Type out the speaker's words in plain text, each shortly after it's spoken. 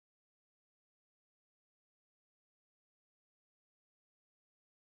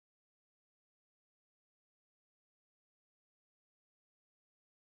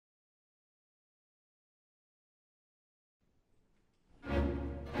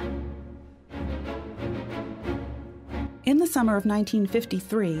In the summer of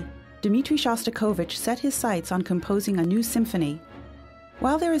 1953, Dmitri Shostakovich set his sights on composing a new symphony.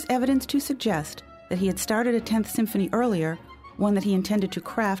 While there is evidence to suggest that he had started a 10th symphony earlier, one that he intended to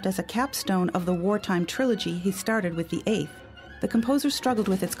craft as a capstone of the wartime trilogy he started with the 8th, the composer struggled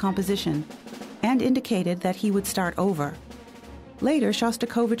with its composition and indicated that he would start over. Later,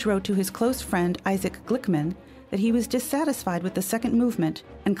 Shostakovich wrote to his close friend Isaac Glickman that he was dissatisfied with the second movement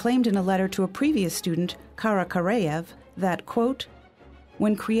and claimed in a letter to a previous student, Kara Karayev, that, quote,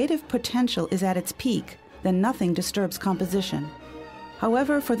 "When creative potential is at its peak, then nothing disturbs composition.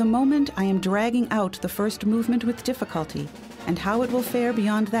 However, for the moment, I am dragging out the first movement with difficulty, and how it will fare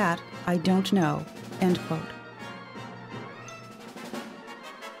beyond that, I don't know." End quote.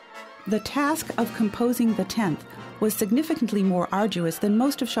 The task of composing the 10th was significantly more arduous than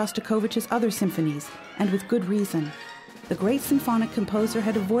most of Shostakovich's other symphonies, and with good reason. The great symphonic composer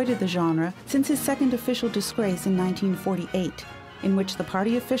had avoided the genre since his second official disgrace in 1948, in which the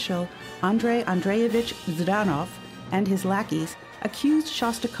party official, Andrei Andreevich Zdanov, and his lackeys accused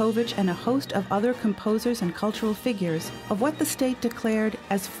Shostakovich and a host of other composers and cultural figures of what the state declared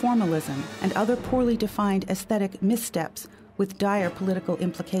as formalism and other poorly defined aesthetic missteps with dire political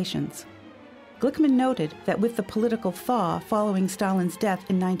implications. Glickman noted that with the political thaw following Stalin's death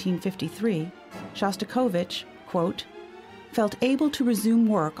in 1953, Shostakovich, quote, felt able to resume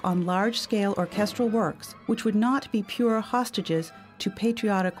work on large-scale orchestral works which would not be pure hostages to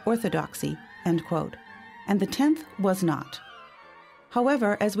patriotic orthodoxy, end quote, and the 10th was not.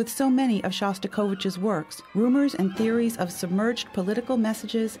 However, as with so many of Shostakovich's works, rumors and theories of submerged political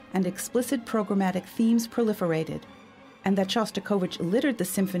messages and explicit programmatic themes proliferated, and that Shostakovich littered the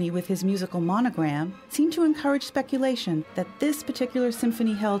symphony with his musical monogram seemed to encourage speculation that this particular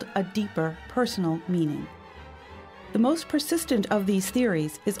symphony held a deeper personal meaning. The most persistent of these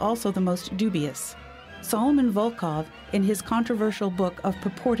theories is also the most dubious. Solomon Volkov, in his controversial book of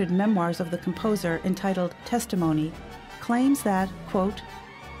purported memoirs of the composer entitled Testimony, claims that, quote,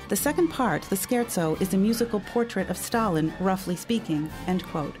 "The second part, the scherzo, is a musical portrait of Stalin, roughly speaking," end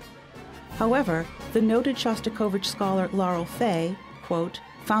quote. However, the noted Shostakovich scholar Laurel Fay, quote,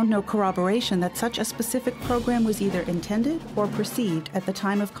 found no corroboration that such a specific program was either intended or perceived at the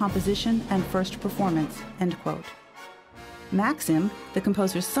time of composition and first performance, end quote. Maxim, the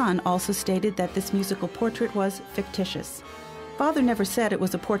composer's son, also stated that this musical portrait was fictitious. Father never said it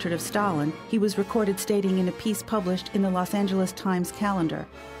was a portrait of Stalin, he was recorded stating in a piece published in the Los Angeles Times calendar.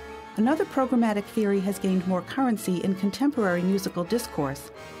 Another programmatic theory has gained more currency in contemporary musical discourse,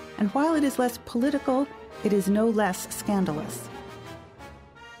 and while it is less political, it is no less scandalous.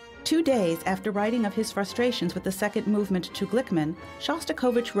 2 days after writing of his frustrations with the second movement to Glickman,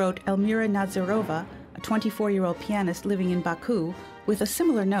 Shostakovich wrote Elmira Nazarova, a 24-year-old pianist living in Baku, with a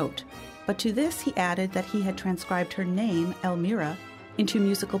similar note, but to this he added that he had transcribed her name, Elmira, into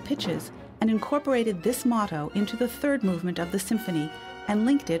musical pitches and incorporated this motto into the third movement of the symphony and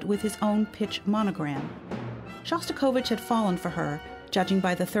linked it with his own pitch monogram. Shostakovich had fallen for her, judging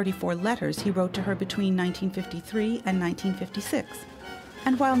by the 34 letters he wrote to her between 1953 and 1956.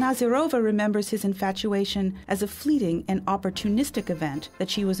 And while Nazarova remembers his infatuation as a fleeting and opportunistic event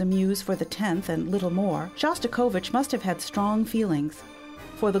that she was a muse for the 10th and little more, Shostakovich must have had strong feelings.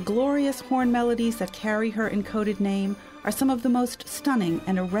 For the glorious horn melodies that carry her encoded name are some of the most stunning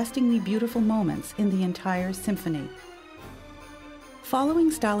and arrestingly beautiful moments in the entire symphony. Following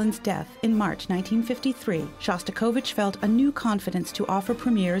Stalin's death in March 1953, Shostakovich felt a new confidence to offer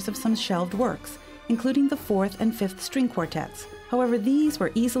premieres of some shelved works, including the 4th and 5th string quartets. However, these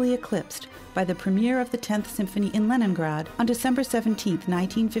were easily eclipsed by the premiere of the 10th Symphony in Leningrad on December 17,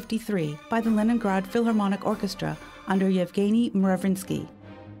 1953, by the Leningrad Philharmonic Orchestra under Yevgeny Mravrinsky.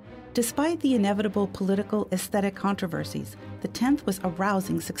 Despite the inevitable political aesthetic controversies, the 10th was a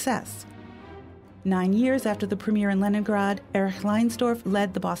rousing success. 9 years after the premiere in Leningrad, Erich Leinsdorf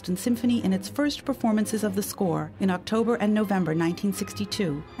led the Boston Symphony in its first performances of the score in October and November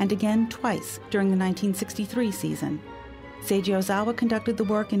 1962, and again twice during the 1963 season. Seiji Ozawa conducted the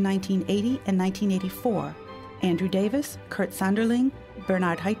work in 1980 and 1984. Andrew Davis, Kurt Sanderling,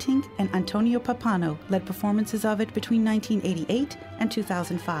 Bernard Haitink, and Antonio Pappano led performances of it between 1988 and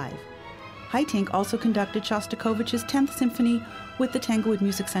 2005. Haitink also conducted Shostakovich's 10th Symphony with the Tanglewood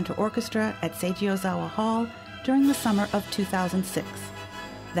Music Center Orchestra at Seiji Ozawa Hall during the summer of 2006.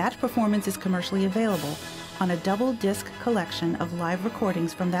 That performance is commercially available on a double-disc collection of live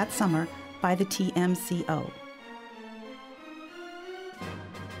recordings from that summer by the TMCO.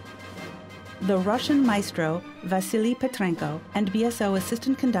 The Russian maestro Vasily Petrenko and BSO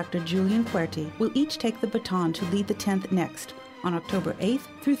assistant conductor Julian Querty will each take the baton to lead the 10th next, on October 8th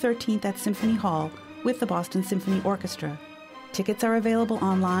through 13th at Symphony Hall, with the Boston Symphony Orchestra. Tickets are available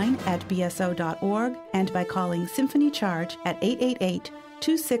online at bso.org and by calling Symphony Charge at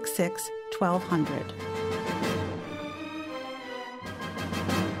 888-266-1200.